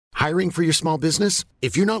Hiring for your small business?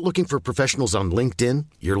 If you're not looking for professionals on LinkedIn,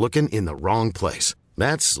 you're looking in the wrong place.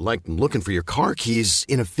 That's like looking for your car keys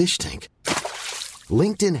in a fish tank.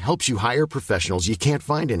 LinkedIn helps you hire professionals you can't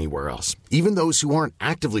find anywhere else, even those who aren't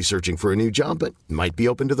actively searching for a new job but might be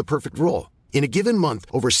open to the perfect role. In a given month,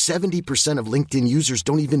 over 70% of LinkedIn users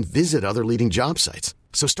don't even visit other leading job sites.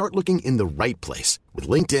 So start looking in the right place. With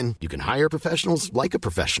LinkedIn, you can hire professionals like a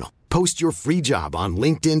professional. Post your free job on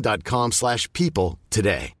linkedin.com/people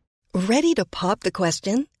today. Ready to pop the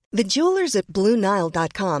question? The jewelers at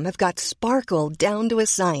BlueNile.com have got sparkle down to a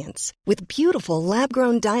science with beautiful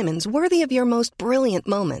lab-grown diamonds worthy of your most brilliant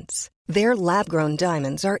moments. Their lab-grown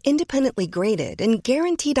diamonds are independently graded and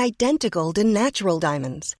guaranteed identical to natural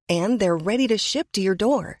diamonds, and they're ready to ship to your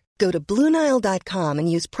door. Go to BlueNile.com and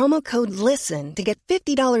use promo code LISTEN to get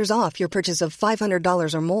 $50 off your purchase of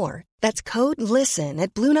 $500 or more. That's code LISTEN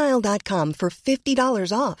at BlueNile.com for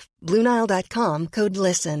 $50 off. BlueNile.com, code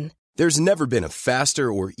LISTEN. There's never been a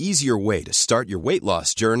faster or easier way to start your weight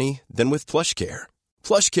loss journey than with PlushCare.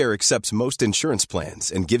 PlushCare accepts most insurance plans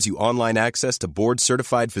and gives you online access to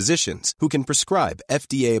board-certified physicians who can prescribe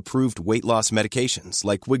FDA-approved weight loss medications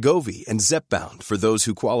like Wegovy and Zepbound for those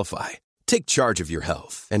who qualify. Take charge of your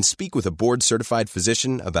health and speak with a board-certified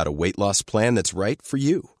physician about a weight loss plan that's right for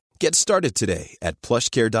you. Get started today at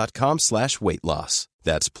plushcare.com/weight loss.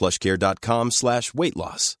 That's plushcare.com/weight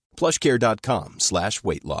loss.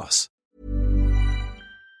 plushcare.com/weight loss.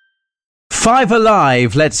 5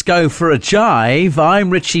 Alive, let's go for a jive. I'm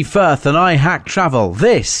Richie Firth and I hack travel.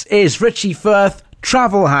 This is Richie Firth,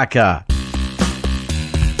 Travel Hacker.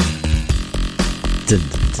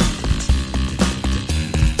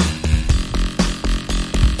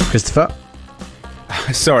 Christopher?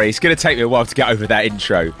 Sorry, it's going to take me a while to get over that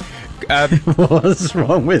intro. What's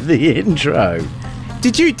wrong with the intro?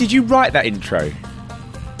 Did you write that intro?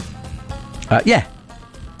 Yeah.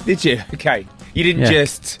 Did you? Okay. You didn't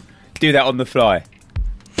just do that on the fly?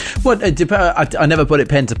 Well, I never put it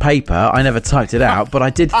pen to paper. I never typed it out, but I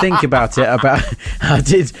did think about it. I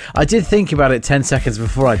did think about it 10 seconds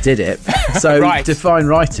before I did it. So right. Define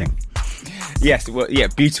writing. Yes. Well, yeah.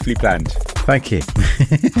 Beautifully planned. Thank you.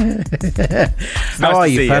 How are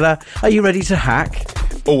you, fella? Are you ready to hack?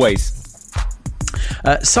 Always.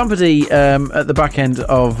 Somebody at the back end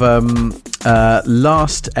of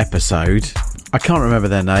last episode, I can't remember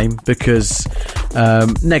their name because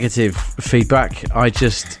negative feedback,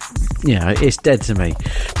 it's dead to me.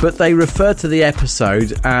 But they referred to the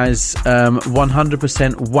episode as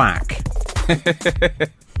 100% whack.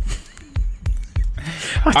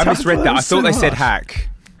 I misread that. I thought they said hack.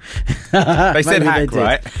 They said hack,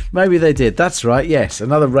 right? Maybe they did. That's right, yes.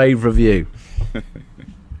 Another rave review.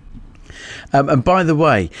 And by the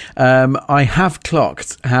way, I have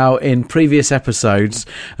clocked how in previous episodes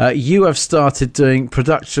you have started doing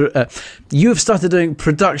production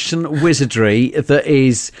wizardry that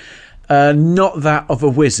is not that of a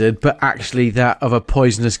wizard, but actually that of a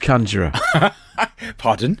poisonous conjurer.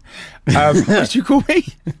 Pardon? What did you call me?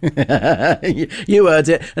 You heard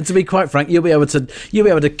it, and to be quite frank, you'll be able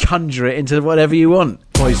to conjure it into whatever you want.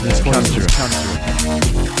 Poisonous conjurer.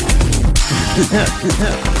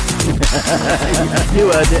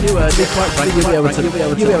 You heard it. Quite frankly, you'll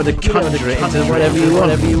be able to conjure it into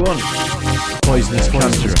whatever you want. Poisonous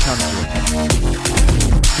conjurer.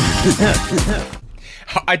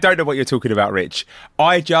 I don't know what you're talking about, Rich.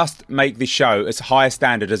 I just make this show as high a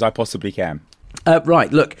standard as I possibly can.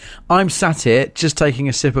 Right, look, I'm sat here just taking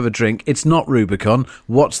a sip of a drink. It's not Rubicon.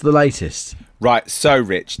 What's the latest? Right, so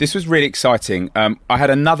Rich, this was really exciting. I had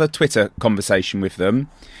another Twitter conversation with them,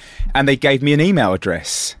 and they gave me an email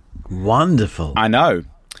address. Wonderful. I know.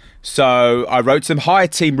 So I wrote to them, "Hi,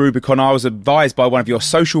 Team Rubicon. I was advised by one of your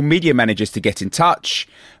social media managers to get in touch.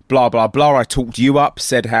 Blah, blah, blah. I talked you up,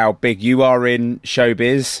 said how big you are in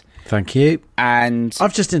showbiz." Thank you. And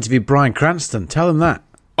I've just interviewed Bryan Cranston. Tell him that.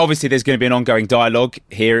 Obviously, there's going to be an ongoing dialogue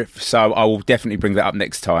here, so I will definitely bring that up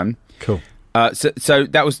next time. Cool. So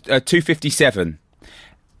that was 2:57.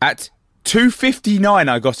 At 2:59,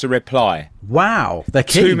 I got a reply. Wow. They're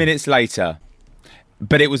keen. 2 minutes later.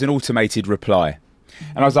 But it was an automated reply.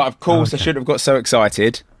 And I was like, of course, okay. I shouldn't have got so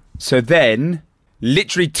excited. So then,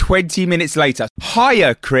 literally 20 minutes later,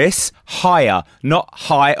 "Hiya, Chris. Hiya. Not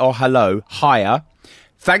hi or hello. Hiya.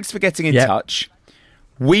 Thanks for getting in touch.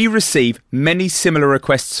 We receive many similar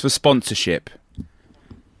requests for sponsorship.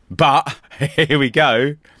 But," here we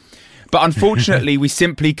go, "but unfortunately, we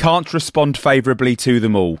simply can't respond favourably to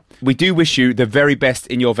them all. We do wish you the very best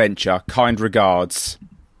in your venture. Kind regards,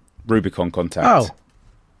 Rubicon Contact." Oh.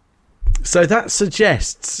 So that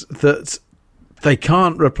suggests that they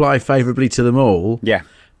can't reply favourably to them all. Yeah.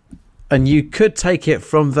 And you could take it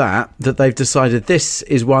from that they've decided this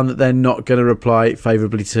is one that they're not going to reply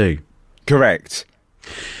favourably to. Correct.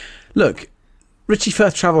 Look, Richie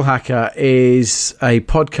Firth Travel Hacker is a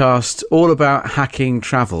podcast all about hacking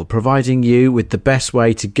travel, providing you with the best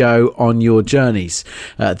way to go on your journeys.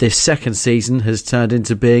 This second season has turned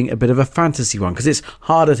into being a bit of a fantasy one because it's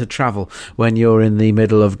harder to travel when you're in the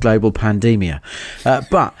middle of global pandemia.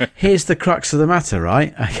 But here's the crux of the matter,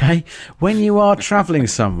 right? Okay, when you are travelling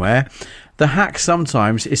somewhere, the hack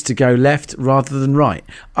sometimes is to go left rather than right,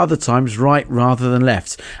 other times right rather than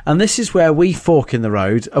left. And this is where we fork in the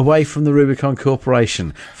road away from the Rubicon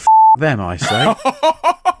Corporation. Them, I say.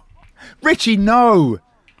 Richie, no.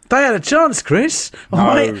 They had a chance, Chris. No. All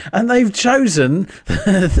right? And they've chosen,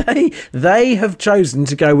 they have chosen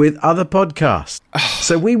to go with other podcasts.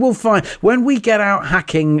 So we will find, when we get out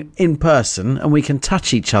hacking in person and we can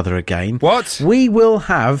touch each other again, we will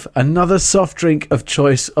have another soft drink of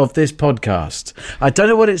choice of this podcast. I don't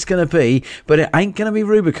know what it's going to be, but it ain't going to be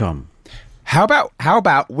Rubicon. How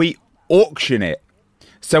about we auction it?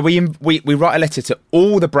 So we write a letter to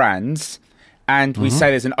all the brands, and we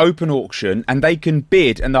say there's an open auction and they can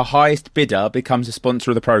bid, and the highest bidder becomes a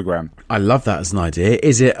sponsor of the programme. I love that as an idea.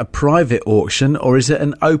 Is it a private auction or is it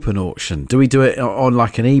an open auction? Do we do it on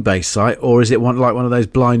like an eBay site, or is it one of those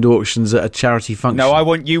blind auctions at a charity function? No, I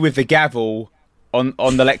want you with the gavel on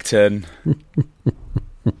the lectern.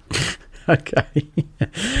 Okay.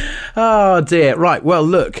 Oh, dear. Right. Well,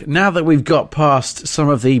 look, now that we've got past some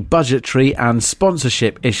of the budgetary and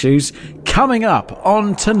sponsorship issues, coming up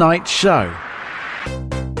on tonight's show.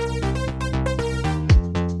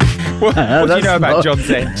 What do you know about John's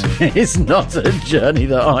End? It's not a journey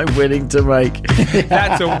that I'm willing to make.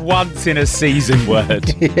 That's a once-in-a-season word.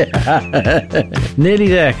 Yeah. Nearly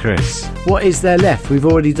there, Chris. What is there left? We've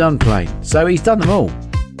already done plane. So he's done them all.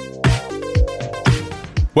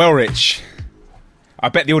 Well, Rich, I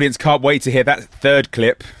bet the audience can't wait to hear that third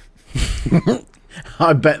clip.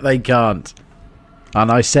 I bet they can't. And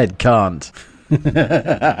I said can't.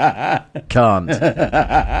 Can't.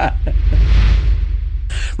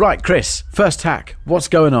 Right, Chris, first hack. What's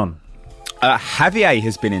going on? Javier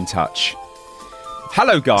has been in touch.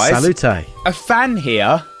 Hello, guys. Salute. A fan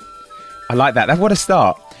here. I like that. What a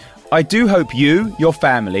start. I do hope you, your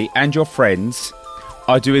family, and your friends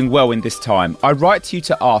are doing well in this time. I write to you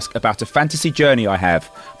to ask about a fantasy journey I have.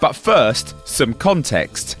 But first, some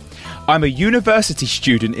context. I'm a university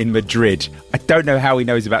student in Madrid. I don't know how he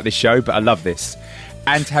knows about this show, but I love this.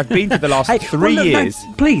 And have been for the last 3 years.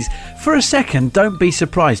 No, please, for a second, don't be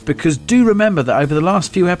surprised, because do remember that over the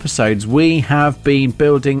last few episodes, we have been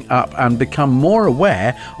building up and become more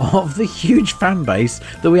aware of the huge fan base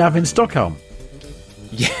that we have in Stockholm.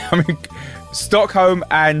 Yeah, I mean, Stockholm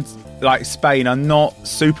and Spain are not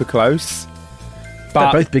super close.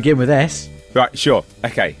 But they both begin with S. Right, sure.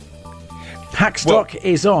 Okay. Hackstock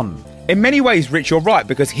is on. In many ways, Rich, you're right,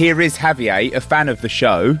 because here is Javier, a fan of the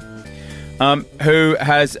show, who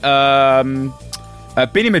has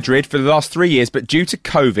been in Madrid for the last 3 years, but due to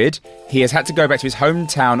COVID, he has had to go back to his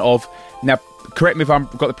hometown of, now, correct me if I've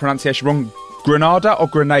got the pronunciation wrong, Granada or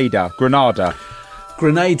Grenada? Granada.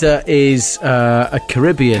 Grenada is a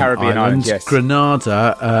Caribbean island. Yes.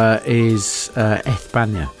 Granada is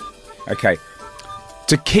España. Okay.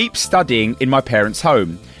 To keep studying in my parents'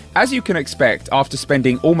 home. As you can expect, after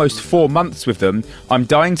spending almost 4 months with them, I'm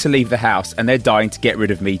dying to leave the house and they're dying to get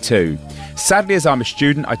rid of me too. Sadly, as I'm a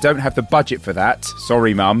student, I don't have the budget for that.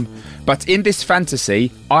 Sorry, Mum. But in this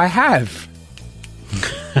fantasy, I have.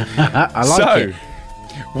 I like it.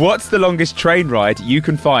 What's the longest train ride you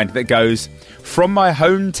can find that goes from my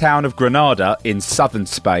hometown of Granada in southern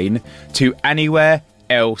Spain to anywhere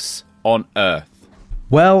else on Earth?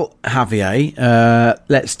 Well, Javier,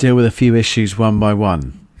 let's deal with a few issues one by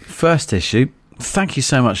one. First issue, thank you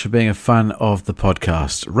so much for being a fan of the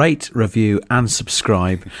podcast. Rate, review and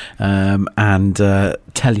subscribe, and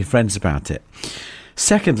tell your friends about it.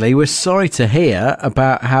 Secondly, we're sorry to hear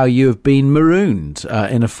about how you have been marooned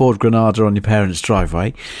in a Ford Granada on your parents'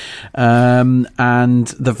 driveway, and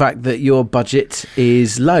the fact that your budget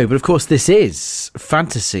is low. But of course, this is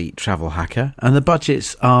Fantasy Travel Hacker, and the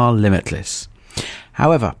budgets are limitless.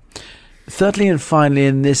 However, thirdly and finally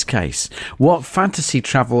in this case, what Fantasy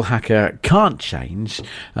Travel Hacker can't change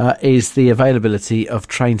is the availability of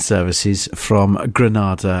train services from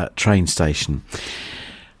Granada train station.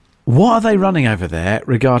 What are they running over there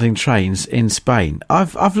regarding trains in Spain?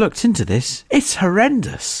 I've looked into this. It's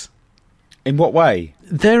horrendous. In what way?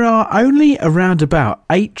 There are only around about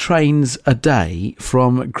 8 trains a day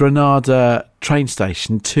from Granada train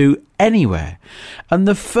station to anywhere. And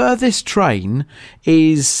the furthest train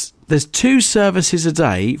is there's 2 services a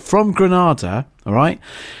day from Granada, all right?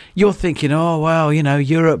 You're thinking, oh, well,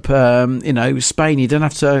 Europe, Spain, you don't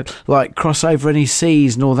have to, cross over any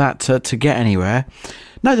seas and all that to get anywhere.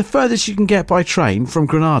 No, the furthest you can get by train from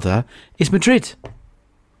Granada is Madrid.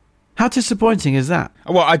 How disappointing is that?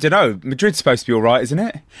 Well, I don't know. Madrid's supposed to be all right, isn't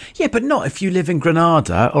it? Yeah, but not if you live in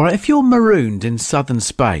Granada. All right, if you're marooned in southern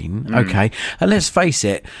Spain, okay, and let's face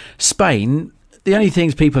it, Spain, the only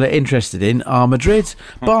things people are interested in are Madrid,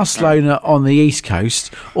 Barcelona on the east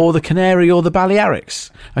coast, or the Canary or the Balearics.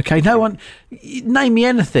 Okay, no one... Name me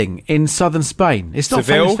anything in southern Spain. It's not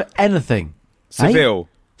famous for anything. Seville. Hey?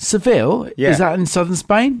 Seville? Yeah. Is that in southern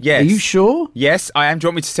Spain? Yes. Are you sure? Yes, I am. Do you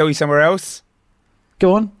want me to tell you somewhere else?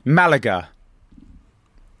 Go on. Malaga.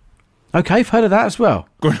 Okay, I've heard of that as well.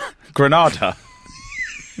 Granada.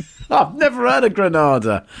 I've never heard of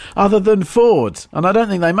Granada, other than Ford, and I don't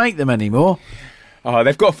think they make them anymore. Oh,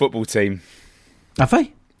 they've got a football team. Have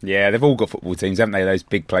they? Yeah, they've all got football teams, haven't they, those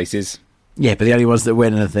big places? Yeah, but the only ones that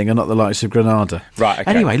win anything are not the likes of Granada. Right, okay.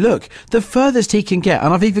 Anyway, look, the furthest he can get,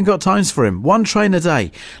 and I've even got times for him, 1 train a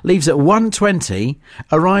day, leaves at 1:20,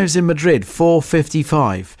 arrives in Madrid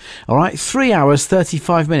 4:55. All right, 3 hours,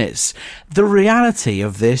 35 minutes. The reality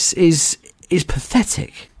of this is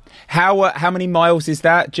pathetic. How many miles is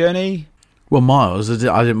that journey? Well, miles,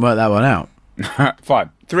 I didn't work that one out.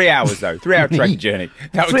 Fine. 3 hours, though. 3 hour train journey.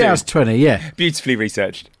 That 3 hours 20, yeah. Beautifully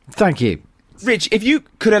researched. Thank you. Rich, if you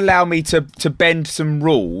could allow me to bend some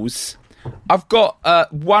rules, I've got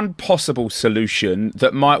one possible solution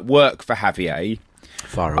that might work for Javier.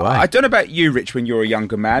 Far away. I don't know about you, Rich, when you're a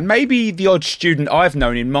younger man. Maybe the odd student I've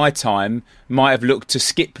known in my time might have looked to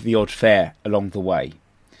skip the odd fare along the way.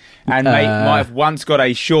 And might have once got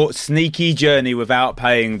a short, sneaky journey without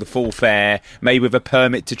paying the full fare, maybe with a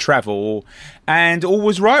permit to travel, and all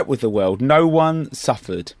was right with the world. No one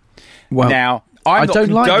suffered. Well, now, I'm not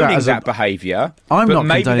condoning that behaviour, but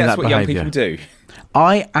maybe that's what young people do.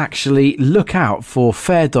 I actually look out for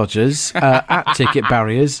fare dodgers at ticket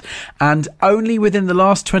barriers, and only within the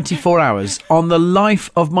last 24 hours, on the life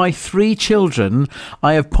of my 3 children,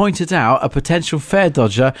 I have pointed out a potential fare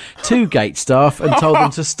dodger to gate staff and told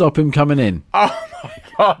them to stop him coming in. Oh my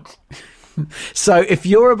God. So if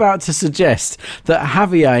you're about to suggest that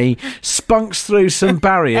Javier spunks through some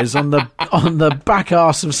barriers on the back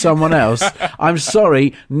arse of someone else, I'm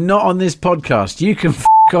sorry, not on this podcast. You can f***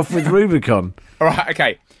 off with Rubicon. All right,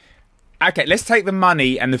 okay. Okay, let's take the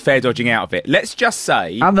money and the fare dodging out of it. Let's just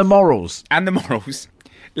say... And the morals.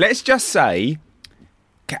 Let's just say,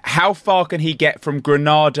 how far can he get from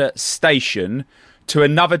Granada station to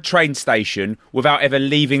another train station without ever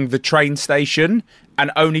leaving the train station and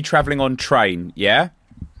only travelling on train, yeah?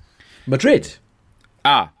 Madrid.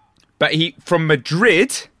 But from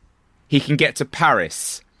Madrid, he can get to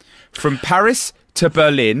Paris. From Paris to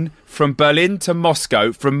Berlin, from Berlin to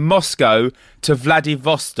Moscow, from Moscow to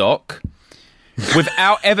Vladivostok,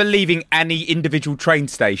 without ever leaving any individual train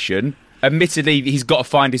station. Admittedly, he's got to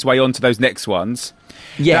find his way onto those next ones.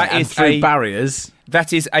 Yeah, and through barriers.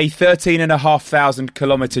 That is a 13,500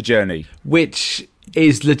 kilometre journey. Which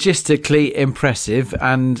is logistically impressive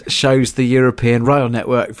and shows the European rail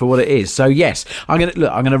network for what it is. So yes, I'm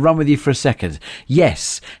going to run with you for a second.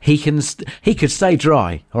 Yes, he could stay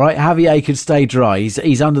dry. All right, Javier could stay dry.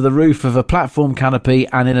 He's under the roof of a platform canopy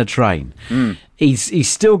and in a train. He's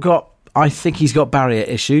still got. I think he's got barrier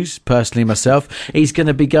issues, personally myself. He's going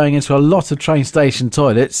to be going into a lot of train station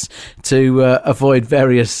toilets to avoid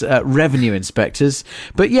various revenue inspectors.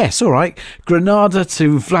 But yes, all right, Granada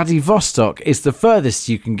to Vladivostok is the furthest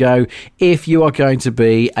you can go if you are going to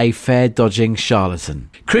be a fare-dodging charlatan.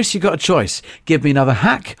 Chris, you've got a choice. Give me another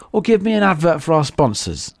hack or give me an advert for our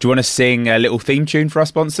sponsors. Do you want to sing a little theme tune for our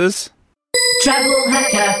sponsors? Travel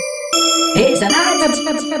Hacker. Here's an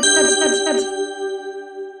advert.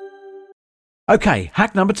 Okay,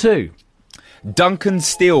 hack number 2. Duncan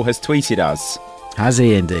Steele has tweeted us. Has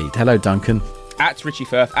he indeed? Hello, Duncan. At Richie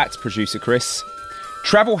Firth, at producer Chris.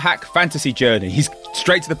 Travel hack fantasy journey. He's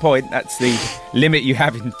straight to the point. That's the limit you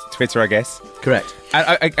have in Twitter, I guess. Correct.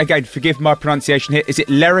 And again, forgive my pronunciation here. Is it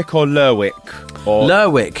Lerwick or Lerwick?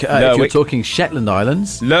 Lerwick. If you're talking Shetland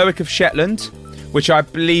Islands. Lerwick of Shetland, which I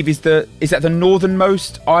believe is that the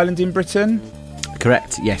northernmost island in Britain?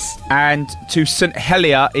 Correct, yes. And to St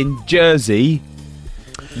Helier in Jersey,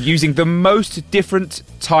 using the most different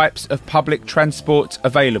types of public transport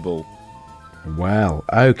available. Well,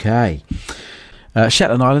 okay.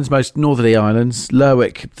 Shetland Islands, most northerly islands.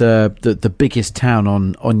 Lerwick, the biggest town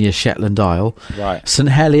on your Shetland Isle. Right. St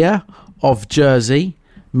Helier of Jersey,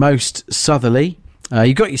 most southerly.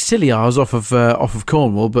 You got your Scilly Isles off of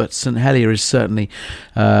Cornwall, but St Helier is certainly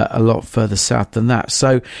a lot further south than that.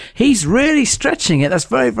 So he's really stretching it. That's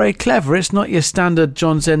very, very clever. It's not your standard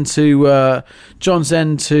John's End to John's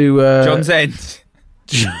End.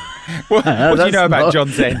 What do you know about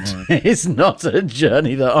John's End? It's not a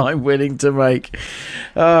journey that I'm willing to make.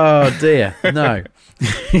 Oh dear, no.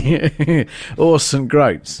 Or St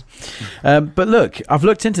Groats. But look, I've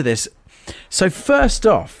looked into this. So first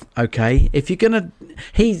off, okay, if you're going to...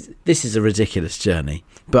 This is a ridiculous journey,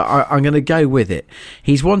 but I'm going to go with it.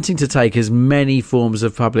 He's wanting to take as many forms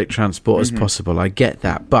of public transport as possible. I get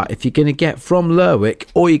that. But if you're going to get from Lerwick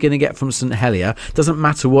or you're going to get from St Helier, doesn't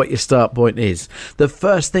matter what your start point is, the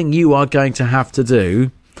first thing you are going to have to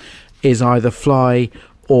do is either fly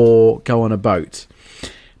or go on a boat.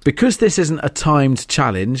 Because this isn't a timed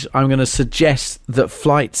challenge, I'm going to suggest that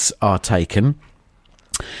flights are taken.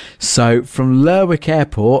 So from Lerwick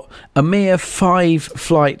Airport, a mere 5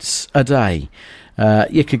 flights a day.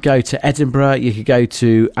 You could go to Edinburgh, you could go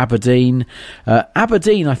to Aberdeen.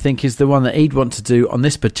 Aberdeen, I think, is the one that he'd want to do on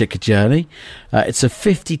this particular journey. It's a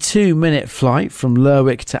 52-minute flight from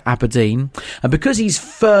Lerwick to Aberdeen. And because he's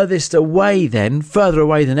further away than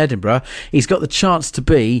Edinburgh, he's got the chance to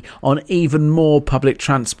be on even more public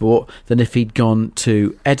transport than if he'd gone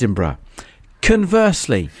to Edinburgh.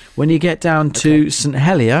 Conversely, when you get down to St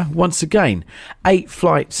Helier, once again, 8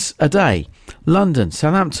 flights a day. London,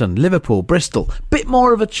 Southampton, Liverpool, Bristol. Bit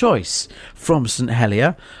more of a choice from St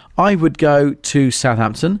Helier. I would go to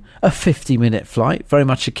Southampton, a 50-minute flight, very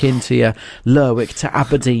much akin to your Lerwick to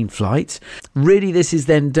Aberdeen flight. Really, this is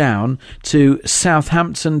then down to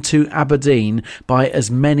Southampton to Aberdeen by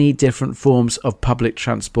as many different forms of public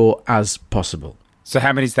transport as possible. So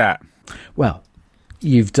how many is that? Well,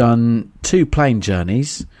 you've done 2 plane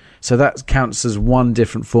journeys, so that counts as 1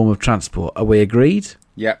 different form of transport. Are we agreed?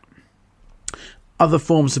 Yep. Other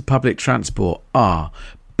forms of public transport are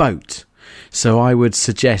boat. So I would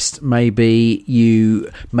suggest maybe you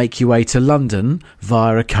make your way to London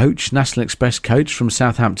via a coach, National Express coach from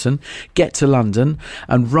Southampton, get to London,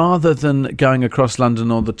 and rather than going across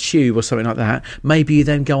London on the tube or something like that, maybe you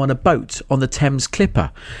then go on a boat on the Thames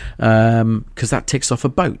Clipper, because that ticks off a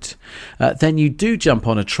boat. Then you do jump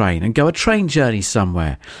on a train and go a train journey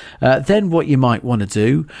somewhere. Then what you might want to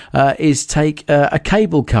do is take a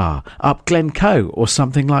cable car up Glencoe or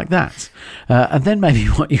something like that. And then maybe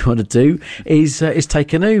what you want to do is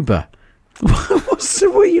take an Uber. What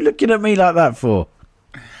are you looking at me like that for?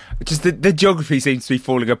 Just the geography seems to be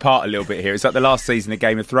falling apart a little bit here. It's like the last season of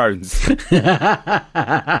Game of Thrones.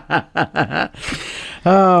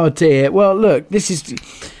 Oh dear. Well, look, this is...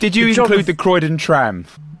 Did you include the Croydon tram?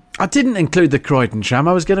 I didn't include the Croydon tram.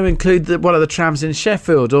 I was going to include one of the trams in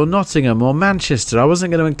Sheffield or Nottingham or Manchester. I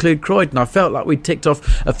wasn't going to include Croydon. I felt like we'd ticked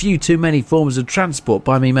off a few too many forms of transport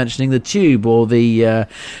by me mentioning the tube or the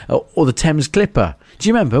Thames Clipper. Do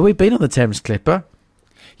you remember? We'd been on the Thames Clipper.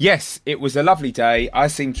 Yes, it was a lovely day. I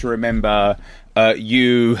seem to remember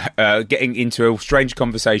you getting into a strange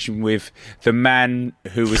conversation with the man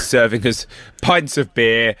who was serving us pints of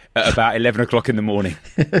beer at about 11 o'clock in the morning.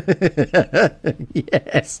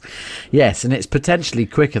 Yes, and it's potentially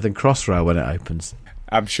quicker than Crossrail when it opens.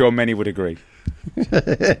 I'm sure many would agree.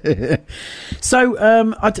 So,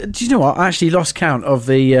 do you know what? I actually lost count of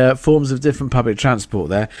the forms of different public transport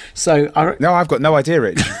there. So, No, I've got no idea,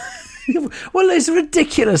 Rich. Well, it's a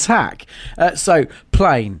ridiculous hack. So,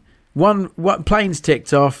 plane. Plane's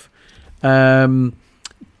ticked off. Tram.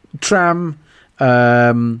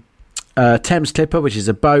 Thames Clipper, which is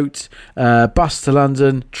a boat. Bus to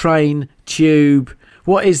London. Train. Tube.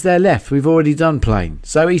 What is there left? We've already done plane.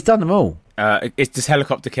 So he's done them all. Does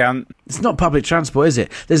helicopter count? It's not public transport, is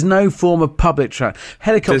it? There's no form of public transport.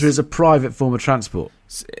 Helicopter is a private form of transport.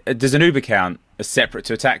 Does an Uber count as separate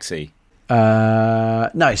to a taxi? No,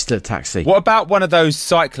 it's still a taxi. What about one of those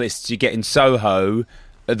cyclists you get in Soho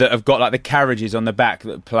that have got like the carriages on the back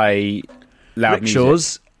that play loud Rickshaws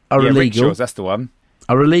music? Are illegal. Rickshaws, that's the one.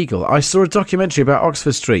 Are illegal. I saw a documentary about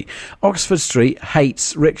Oxford Street. Oxford Street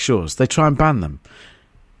hates rickshaws. They try and ban them.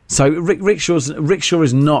 So rickshaw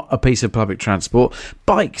is not a piece of public transport.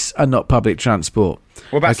 Bikes are not public transport.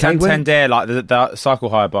 What about Santander, like the cycle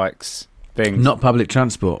hire bikes thing? Not public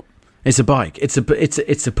transport. It's a bike. It's a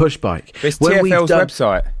push bike. It's TfL's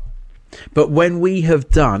website. But when we have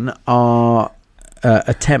done our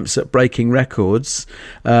attempts at breaking records,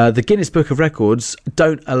 the Guinness Book of Records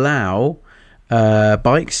don't allow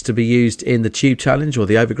bikes to be used in the Tube Challenge or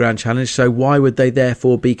the Overground Challenge. So why would they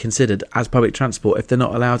therefore be considered as public transport if they're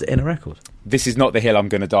not allowed in a record? This is not the hill I'm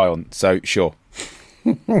going to die on. So sure.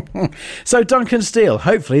 So Duncan Steele,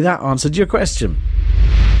 hopefully that answered your question.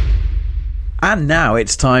 And now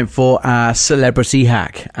it's time for our celebrity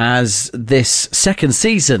hack, as this second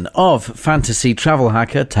season of Fantasy Travel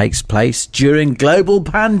Hacker takes place during global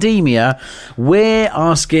pandemia. We're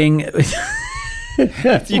asking...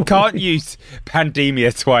 You can't use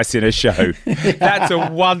pandemia twice in a show. That's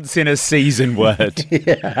a once-in-a-season word.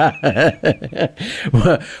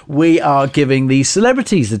 Well, we are giving the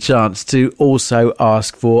celebrities the chance to also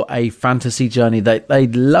ask for a fantasy journey that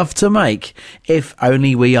they'd love to make, if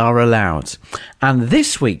only we are allowed. And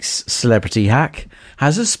this week's celebrity hack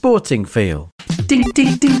has a sporting feel. Ding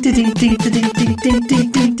ding ding ding ding ding ding ding ding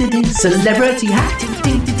ding ding ding ding. Celebrity hack.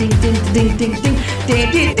 Ding ding ding ding ding ding ding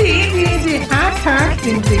ding ding ding ding. Hack.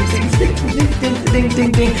 Ding ding ding ding ding ding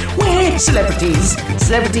ding ding. We're celebrities.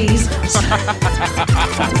 Celebrities.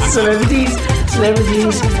 Celebrities.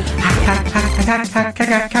 Celebrities. Hack hack hack hack hack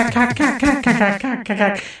hack hack hack hack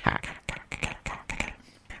hack hack.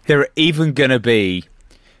 There are even going to be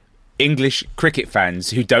English cricket fans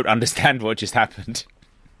who don't understand what just happened.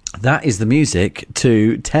 That is the music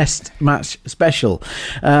to Test Match Special,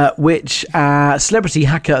 which Celebrity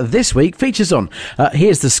Hacker this week features on.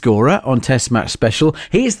 Here's the scorer on Test Match Special.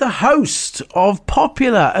 He is the host of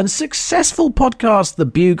popular and successful podcast The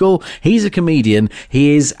Bugle. He's a comedian.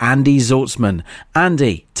 He is Andy Zaltzman.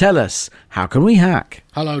 Andy, tell us, how can we hack?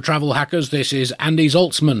 Hello, travel hackers. This is Andy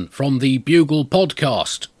Zaltzman from The Bugle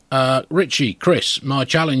podcast. Richie, Chris, my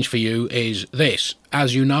challenge for you is this.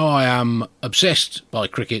 As you know, I am obsessed by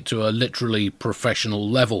cricket to a literally professional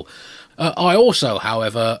level. I also,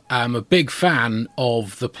 however, am a big fan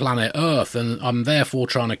of the planet Earth, and I'm therefore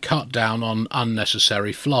trying to cut down on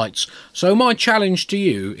unnecessary flights. So my challenge to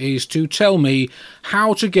you is to tell me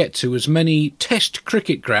how to get to as many test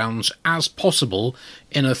cricket grounds as possible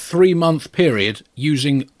in a 3-month period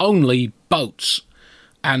using only boats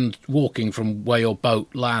and walking from where your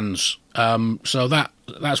boat lands. So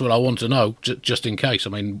that's what I want to know, just in case.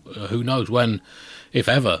 I mean, who knows when, if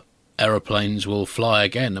ever, aeroplanes will fly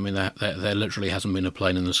again. I mean, there literally hasn't been a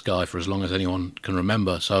plane in the sky for as long as anyone can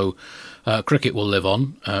remember. So cricket will live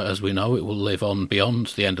on, as we know. It will live on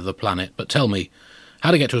beyond the end of the planet. But tell me,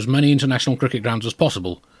 how to get to as many international cricket grounds as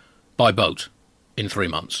possible by boat in 3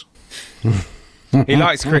 months. He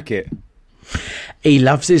likes cricket. He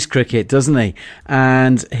loves his cricket, doesn't he?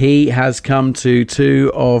 And he has come to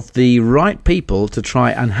two of the right people to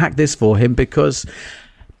try and hack this for him because,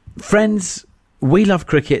 friends, we love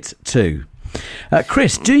cricket too.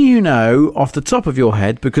 Chris, do you know off the top of your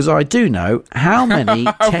head, because I do know, how many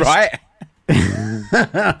test...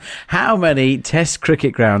 how many test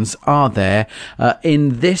cricket grounds are there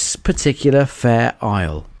in this particular Fair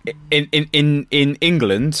Isle? In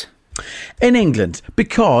England? In England,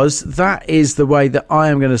 because that is the way that I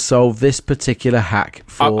am going to solve this particular hack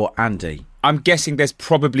for Andy. I'm guessing there's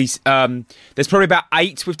probably about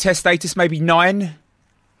 8 with test status, maybe 9.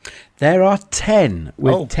 There are 10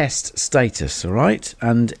 with test status, all right?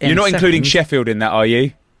 And you're not including Sheffield in that, are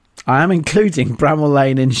you? I am including Brammall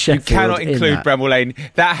Lane in Sheffield. You cannot include Brammall Lane.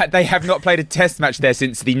 They have not played a test match there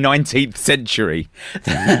since the 19th century.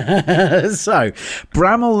 So,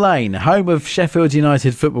 Brammall Lane, home of Sheffield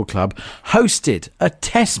United Football Club, hosted a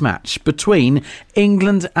test match between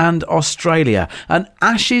England and Australia. An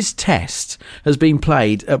Ashes test has been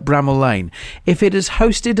played at Brammall Lane. If it has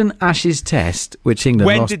hosted an Ashes test, which England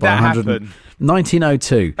when lost did by that 100... happen?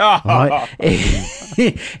 1902. Right?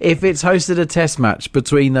 If it's hosted a test match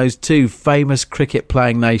between those two famous cricket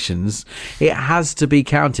playing nations, it has to be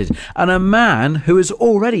counted. And a man who has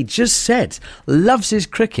already just said loves his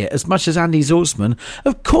cricket as much as Andy Zaltzman,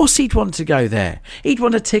 of course he'd want to go there. He'd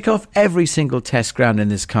want to tick off every single test ground in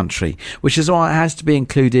this country, which is why it has to be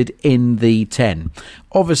included in the 10.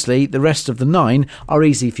 Obviously, the rest of the 9 are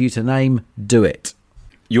easy for you to name. Do it.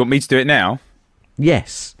 You want me to do it now?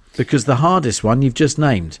 Yes. Because the hardest one you've just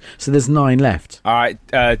named. So there's 9 left. All right.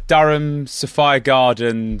 Durham, Sophia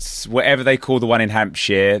Gardens, whatever they call the one in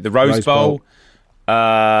Hampshire. The Rose Bowl.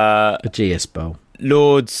 A GS Bowl.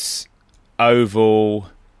 Lord's Oval.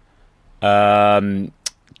 Trent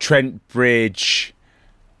Bridge.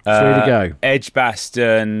 3 to go.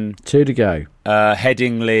 Edgbaston. 2 to go.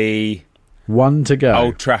 Headingley. 1 to go.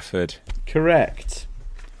 Old Trafford. Correct.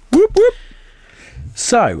 Whoop, whoop.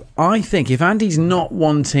 So, I think if Andy's not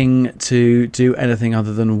wanting to do anything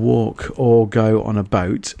other than walk or go on a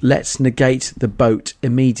boat, let's negate the boat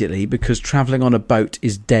immediately, because travelling on a boat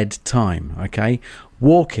is dead time, okay?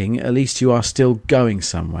 Walking, at least you are still going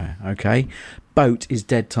somewhere, okay? boat is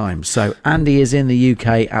dead time. So Andy is in the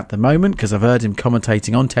UK at the moment because I've heard him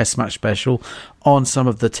commentating on Test Match Special on some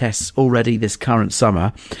of the tests already this current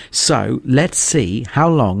summer. So let's see how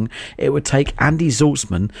long it would take Andy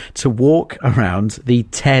Zaltzman to walk around the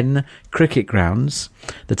 10 cricket grounds,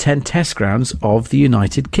 the 10 test grounds of the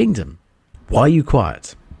United Kingdom. Why are you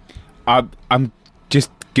quiet? I'm just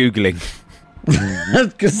Googling.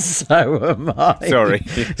 So am I. Sorry.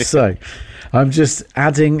 So I'm just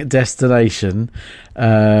adding destination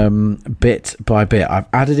bit by bit. I've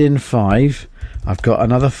added in 5. I've got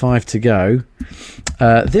another 5 to go.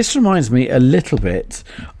 This reminds me a little bit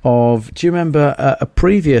of, do you remember a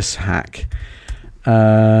previous hack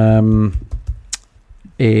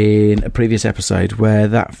in a previous episode where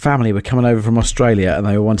that family were coming over from Australia and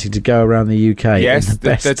they were wanting to go around the UK? Yes, the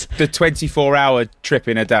 24-hour trip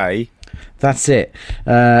in a day. That's it.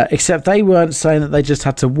 Except they weren't saying that they just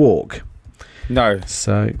had to walk. No.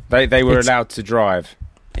 So they were allowed to drive.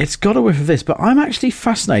 It's got a whiff of this, but I'm actually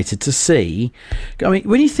fascinated to see. I mean,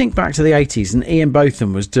 when you think back to the 80s and Ian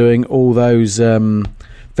Botham was doing all those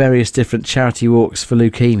various different charity walks for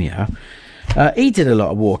leukemia, he did a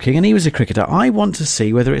lot of walking and he was a cricketer. I want to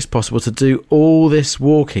see whether it's possible to do all this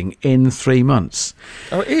walking in 3 months.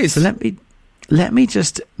 Oh, it is. So let me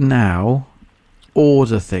just now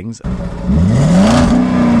order things.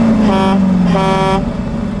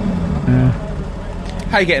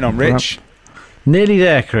 How you getting on, Rich? Nearly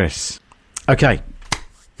there, Chris. Okay.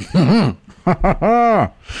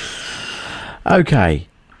 Okay.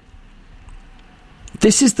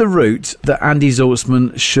 This is the route that Andy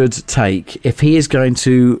Zaltzman should take if he is going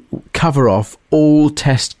to cover off all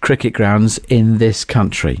test cricket grounds in this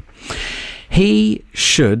country. He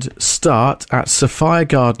should start at Sophia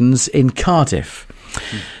Gardens in Cardiff.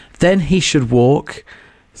 Then he should walk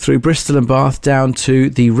through Bristol and Bath down to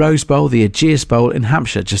the Rose Bowl, the Ageas Bowl in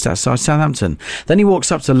Hampshire, just outside Southampton. Then he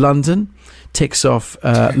walks up to London, ticks off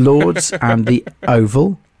Lords and the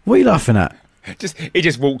Oval. What are you laughing at? He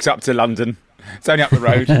just walks up to London. It's only up the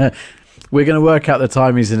road. We're going to work out the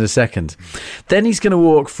timings in a second. Then he's going to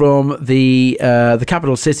walk from the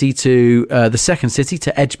capital city to the second city,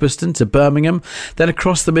 to Edgbaston, to Birmingham, then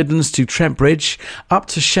across the Midlands to Trent Bridge, up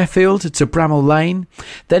to Sheffield, to Brammall Lane.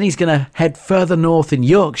 Then he's going to head further north in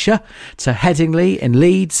Yorkshire, to Headingley in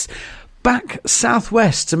Leeds, back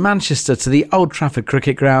southwest to Manchester, to the Old Trafford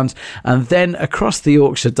Cricket Ground, and then across the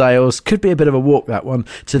Yorkshire Dales, could be a bit of a walk that one,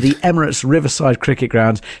 to the Emirates Riverside Cricket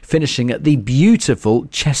Ground, finishing at the beautiful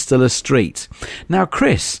Chester Street. Now,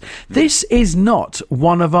 Chris, this is not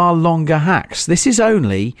one of our longer hacks. This is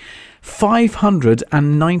only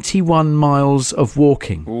 591 miles of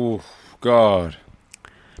walking. Oh, God.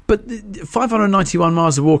 But 591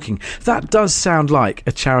 miles of walking, that does sound like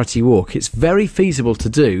a charity walk. It's very feasible to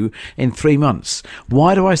do in 3 months.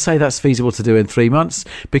 Why do I say that's feasible to do in 3 months?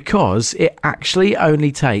 Because it actually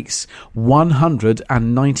only takes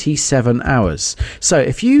 197 hours. So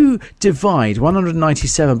if you divide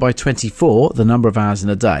 197 by 24, the number of hours in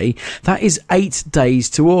a day, that is 8 days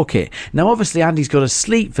to walk it. Now, obviously, Andy's got to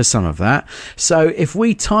sleep for some of that. So if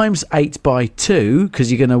we times 8 by 2,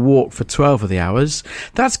 because you're going to walk for 12 of the hours,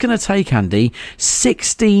 that's going to take Andy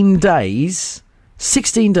 16 days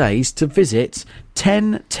to visit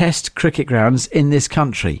 10 test cricket grounds in this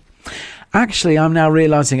country. Actually, I'm now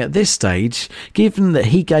realising at this stage, given that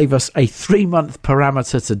he gave us a 3-month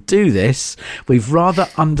parameter to do this, we've rather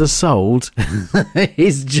undersold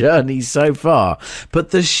his journey so far. But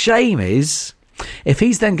the shame is, if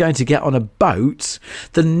he's then going to get on a boat,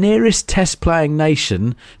 the nearest test-playing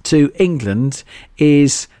nation to England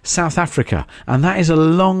is South Africa. And that is a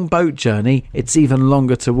long boat journey. It's even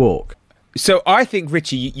longer to walk. So I think,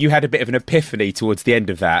 Richie, you had a bit of an epiphany towards the end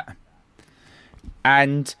of that.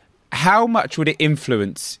 And how much would it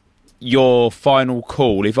influence your final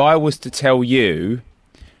call if I was to tell you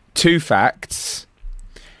 2 facts?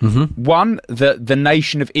 Mm-hmm. One, that the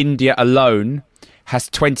nation of India alone has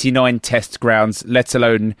 29 test grounds, let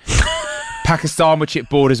alone Pakistan, which it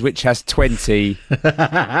borders, which has 20.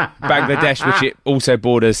 Bangladesh, which it also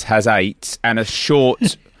borders, has 8. And a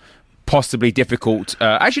short, possibly difficult,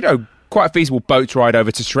 actually no, quite a feasible boat ride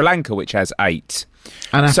over to Sri Lanka, which has 8.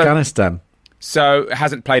 And Afghanistan. So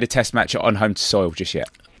hasn't played a test match on home soil just yet.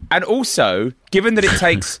 And also, given that it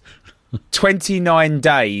takes 29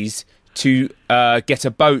 days to get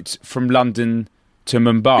a boat from London to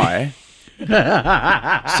Mumbai...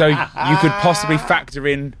 so you could possibly factor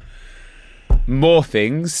in more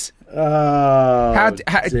things.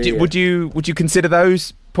 Would you consider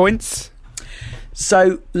those points?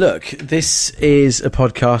 So, look, this is a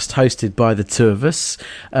podcast hosted by the two of us.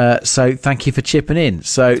 So, thank you for chipping in.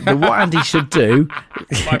 So, what Andy should do,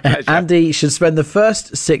 Andy should spend the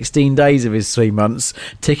first 16 days of his 3 months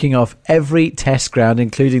ticking off every test ground,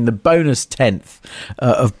 including the bonus 10th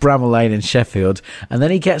of Brammall Lane in Sheffield. And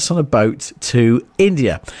then he gets on a boat to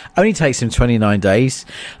India. Only takes him 29 days,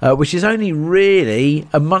 which is only really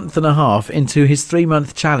a month and a half into his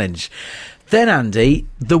 3-month challenge. Then, Andy,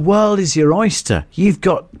 the world is your oyster. You've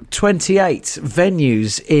got 28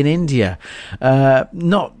 venues in India,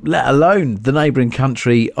 not let alone the neighbouring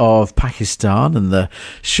country of Pakistan and the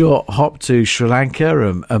short hop to Sri Lanka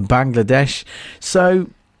and Bangladesh. So,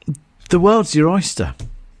 the world's your oyster.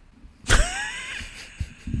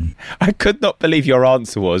 I could not believe your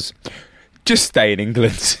answer was, just stay in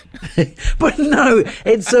England. But no,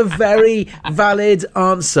 it's a very valid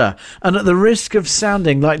answer. And at the risk of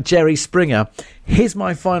sounding like Jerry Springer, here's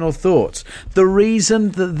my final thought. The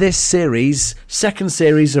reason that this series, second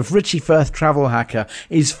series of Richie Firth Travel Hacker,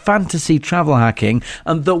 is fantasy travel hacking,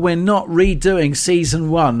 and that we're not redoing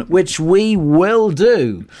season 1, which we will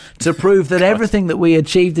do to prove that everything that we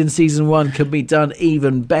achieved in season 1 can be done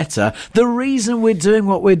even better. The reason we're doing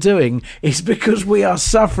what we're doing is because we are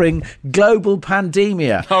suffering global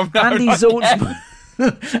pandemia. Oh, no, Andy Zaltzman.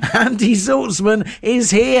 Andy Zaltzman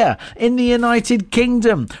is here in the United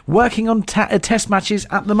Kingdom working on test matches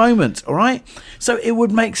at the moment, all right? So it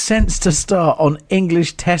would make sense to start on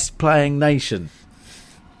English test playing nation.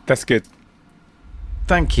 That's good.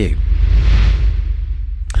 Thank you.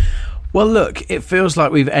 Well, look, it feels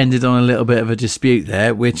like we've ended on a little bit of a dispute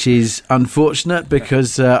there, which is unfortunate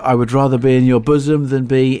because I would rather be in your bosom than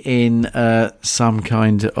be in some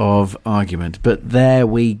kind of argument. But there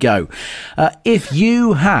we go. If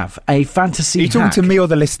you have a fantasy Are you talking hack, to me or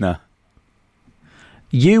the listener?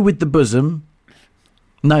 you with the bosom,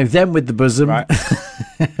 no, them with the bosom, Right.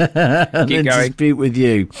 and Keep in going. dispute with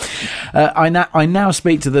you. I now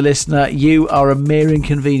speak to the listener. You are a mere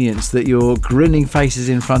inconvenience that you're grinning faces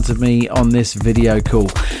in front of me on this video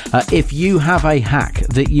call. If you have a hack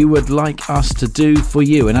that you would like us to do for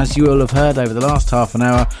you, and as you will have heard over the last half an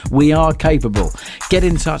hour, we are capable. Get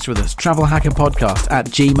in touch with us,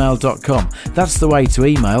 travelhackerpodcast@gmail.com. That's the way to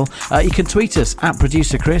email. You can tweet us at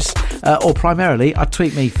Producer Chris, or primarily, I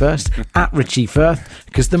tweet me first, at Richie Firth,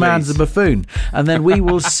 because the man's a buffoon. And then we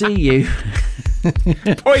will see you.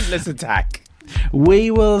 Pointless attack.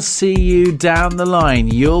 We will see you down the line.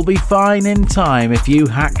 You'll be fine in time if you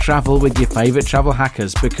hack travel with your favourite travel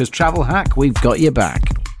hackers, because Travel Hack, we've got your back.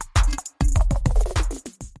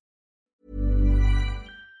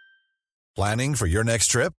 Planning for your next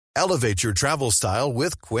trip? Elevate your travel style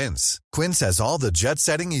with Quince. Quince has all the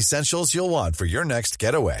jet-setting essentials you'll want for your next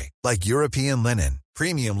getaway, like European linen,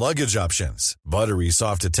 premium luggage options, buttery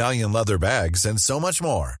soft Italian leather bags, and so much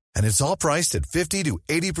more. And it's all priced at 50 to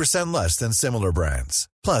 80% less than similar brands.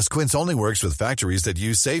 Plus, Quince only works with factories that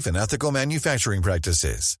use safe and ethical manufacturing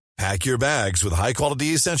practices. Pack your bags with high-quality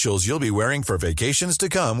essentials you'll be wearing for vacations to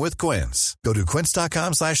come with Quince. Go to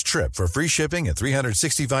quince.com/trip for free shipping and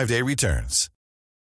 365-day returns.